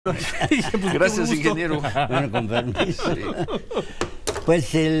Gracias, ingeniero. Bueno, con permiso. Sí.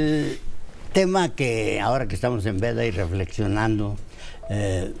 Pues el tema que ahora que estamos en veda y reflexionando,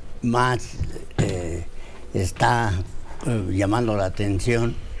 más está llamando la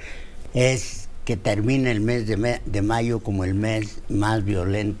atención es que termina el mes de mayo como el mes más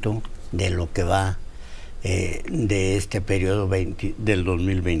violento de lo que va de este periodo del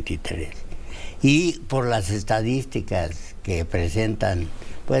 2023. Y por las estadísticas que presentan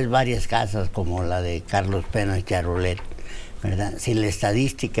pues varias casas como la de Carlos Pena Charolet, ¿verdad? Si la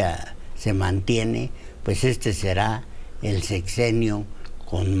estadística se mantiene, pues este será el sexenio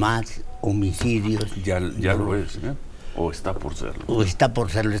con más homicidios. Ya lo es, ¿eh? O está por serlo. O está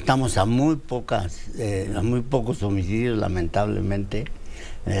por serlo. Estamos a muy pocos homicidios, lamentablemente,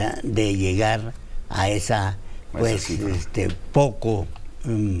 ¿verdad? De llegar a esa, pues, poco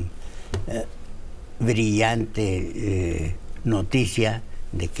brillante noticia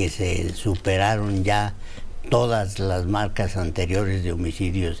de que se superaron ya todas las marcas anteriores de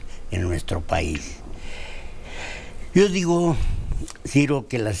homicidios en nuestro país. Yo digo, Ciro,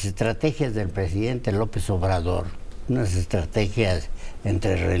 que las estrategias del presidente López Obrador, unas estrategias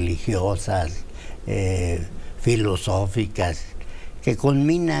entre religiosas, filosóficas, que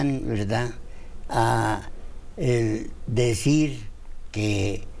culminan, ¿verdad?, a decir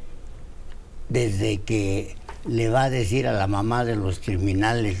que desde que le va a decir a la mamá de los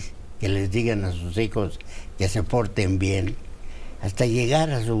criminales que les digan a sus hijos que se porten bien, hasta llegar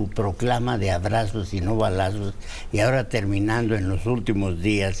a su proclama de abrazos y no balazos, y ahora terminando en los últimos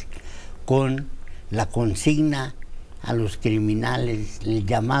días con la consigna a los criminales, el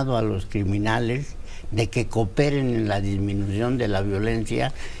llamado a los criminales de que cooperen en la disminución de la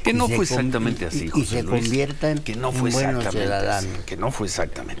violencia. Que no fue exactamente así, José y se Luis, conviertan en buenos ciudadanos. Que no fue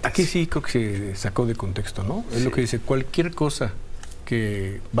exactamente Aquí así. sí creo que se sacó de contexto, ¿no? Es lo que dice, cualquier cosa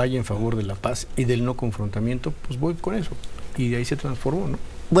que vaya en favor de la paz y del no confrontamiento, pues voy con eso. Y de ahí se transformó, ¿no?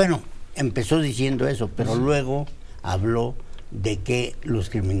 Bueno, empezó diciendo eso, pero luego habló de que los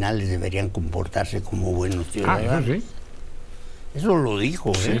criminales deberían comportarse como buenos ciudadanos. Eso sí. Eso lo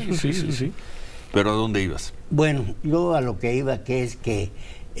dijo, ¿eh? Sí. ¿Pero a dónde ibas? Bueno, yo a lo que iba, que es que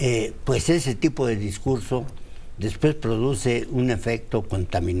pues ese tipo de discurso después produce un efecto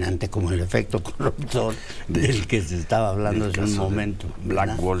contaminante, como el efecto corruptor del que se estaba hablando hace un momento.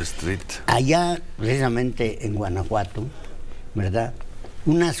 Black Wall Street. Allá, precisamente en Guanajuato, ¿verdad?,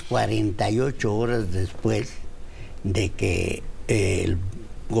 unas 48 horas después de que el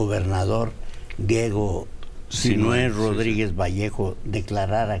gobernador Diego Rodríguez Vallejo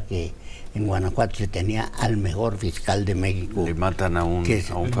declarara que en Guanajuato se tenía al mejor fiscal de México. Le matan a un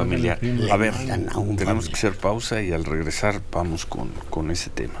familiar. A ver, tenemos que hacer pausa y al regresar vamos con ese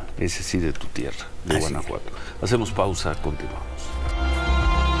tema. Ese sí de tu tierra, de Guanajuato. Hacemos pausa, continuamos.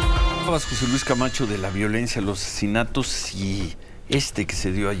 José Luis Camacho de la violencia, los asesinatos y que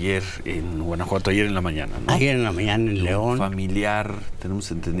se dio ayer en Guanajuato, ayer en la mañana, ¿no? Ayer en la mañana en León. Familiar,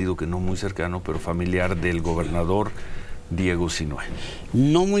 tenemos entendido que no muy cercano, pero familiar del gobernador Diego Sinue.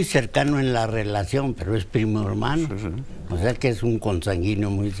 No muy cercano en la relación, pero es primo hermano. Sí. O sea que es un consanguíneo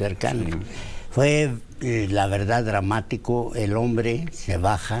muy cercano. Sí. Fue, la verdad, dramático. El hombre se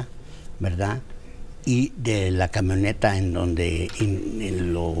baja, ¿verdad?, y de la camioneta en donde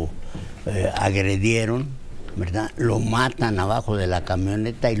lo agredieron, ¿verdad?, lo matan abajo de la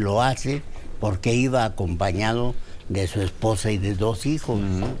camioneta, y lo hace porque iba acompañado de su esposa y de 2 hijos.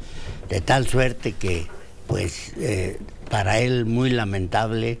 De tal suerte que, pues, para él muy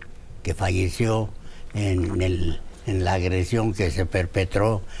lamentable que falleció en la agresión que se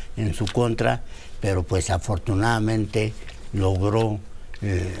perpetró en su contra, pero pues afortunadamente logró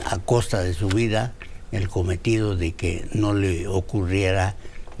a costa de su vida el cometido de que no le ocurriera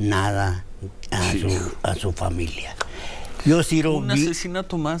nada a su familia. Yo, Ciro, un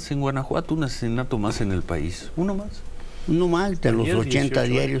asesinato más en Guanajuato, un asesinato más en el país. ¿Uno más? Uno más de los 80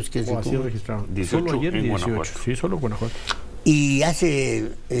 diarios que se registraron. 18 solo ayer en 18. Guanajuato. Sí, solo Guanajuato. Y hace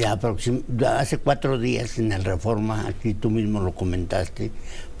 4 días en el Reforma, aquí tú mismo lo comentaste,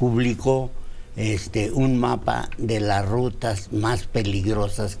 publicó un mapa de las rutas más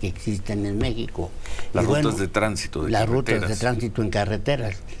peligrosas que existen en México. Las rutas de tránsito de las carreteras. Rutas de tránsito en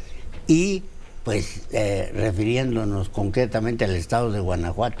carreteras. Y pues refiriéndonos concretamente al estado de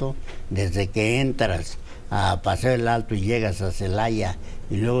Guanajuato, desde que entras a Paseo del Alto y llegas a Celaya,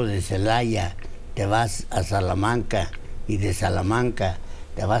 y luego de Celaya te vas a Salamanca, y de Salamanca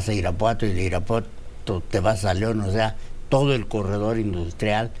te vas a Irapuato, y de Irapuato te vas a León, o sea, todo el corredor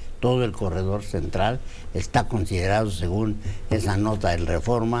industrial, todo el corredor central está considerado, según esa nota del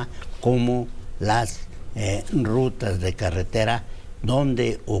Reforma, como las rutas de carretera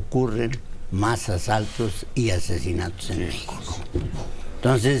donde ocurren más asaltos y asesinatos en México.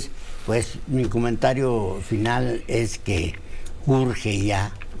 Entonces, pues mi comentario final es que urge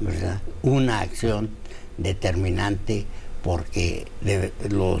ya, ¿verdad?, una acción determinante, porque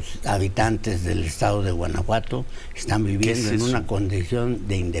los habitantes del estado de Guanajuato están viviendo en una condición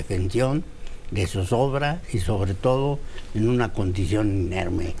de indefensión, de zozobra y sobre todo en una condición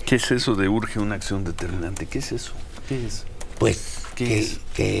inerme. ¿Qué es eso de urge una acción determinante? ¿Qué es eso? ¿Qué es? Pues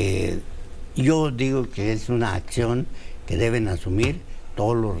que yo digo que es una acción que deben asumir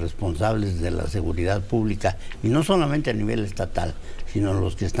todos los responsables de la seguridad pública, y no solamente a nivel estatal, sino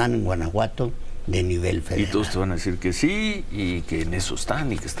los que están en Guanajuato de nivel federal. Y todos te van a decir que sí, y que en eso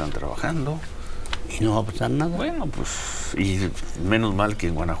están, y que están trabajando. Y no va a pasar nada. Bueno, pues, y menos mal que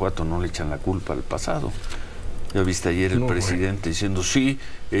en Guanajuato no le echan la culpa al pasado. Ya viste ayer el presidente diciendo, sí,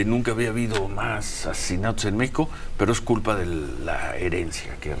 nunca había habido más asesinatos en México, pero es culpa de la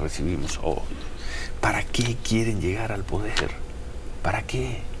herencia que recibimos. Oh, ¿para qué quieren llegar al poder? ¿Para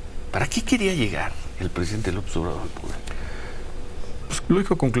qué? ¿Para qué quería llegar el presidente López Obrador al poder? Pues lo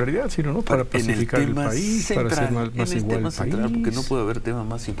dijo con claridad, ¿sí, no? Para pacificar el país, central, para hacer más igual el país. Porque no puede haber tema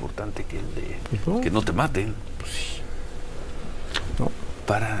más importante que el de que no te maten. Pues, no.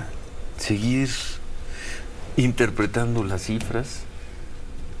 Para seguir interpretando las cifras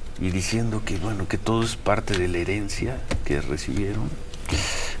y diciendo que, bueno, que todo es parte de la herencia que recibieron.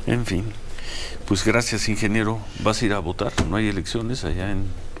 En fin. Pues gracias, ingeniero. ¿Vas a ir a votar? ¿No hay elecciones allá en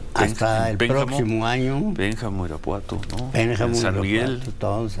hasta el próximo año? Pénjamo, Irapuato, ¿no? Pénjamo, San Miguel.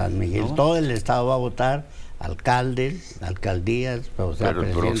 Todo San Miguel. ¿No? Todo el estado va a votar, alcaldes, alcaldías, o sea, pero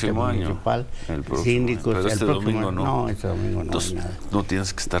el próximo municipal, año, síndicos. Pero este domingo no. No, este domingo no. Entonces, hay nada. No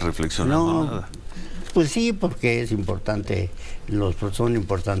tienes que estar reflexionando nada. Pues sí, porque es importante, son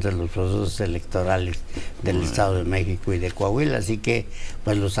importantes los procesos electorales del Estado de México y de Coahuila, así que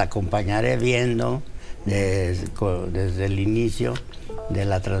pues los acompañaré viendo desde el inicio de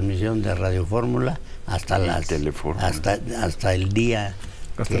la transmisión de Radio Fórmula hasta hasta el día.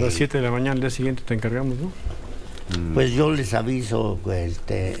 Hasta las 7 de la mañana, el día siguiente te encargamos, ¿no? Pues yo les aviso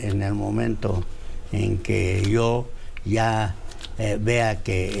en el momento en que yo ya vea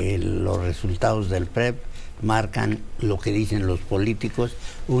que los resultados del PREP marcan lo que dicen los políticos,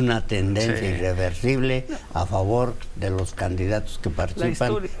 una tendencia irreversible a favor de los candidatos que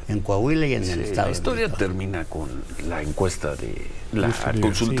participan en Coahuila y en el Estado. La historia termina con la encuesta de la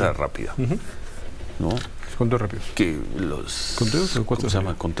consulta rápida, ¿no? Conteos rápidos. Que los ¿Conteos o ¿cómo se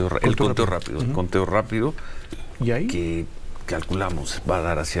llama? El conteo rápido. El conteo rápido. ¿Y ahí? Que calculamos va a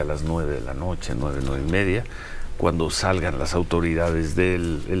dar hacia las 9 de la noche, 9:30, cuando salgan las autoridades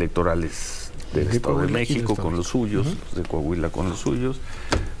electorales del Estado de México con los suyos, de Coahuila con los suyos,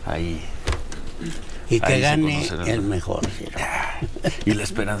 ahí. Y que gane el mejor. Y la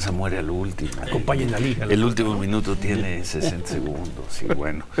esperanza muere al último. Acompañen la liga. El último minuto tiene 60 segundos. Y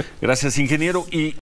bueno, gracias, ingeniero. Y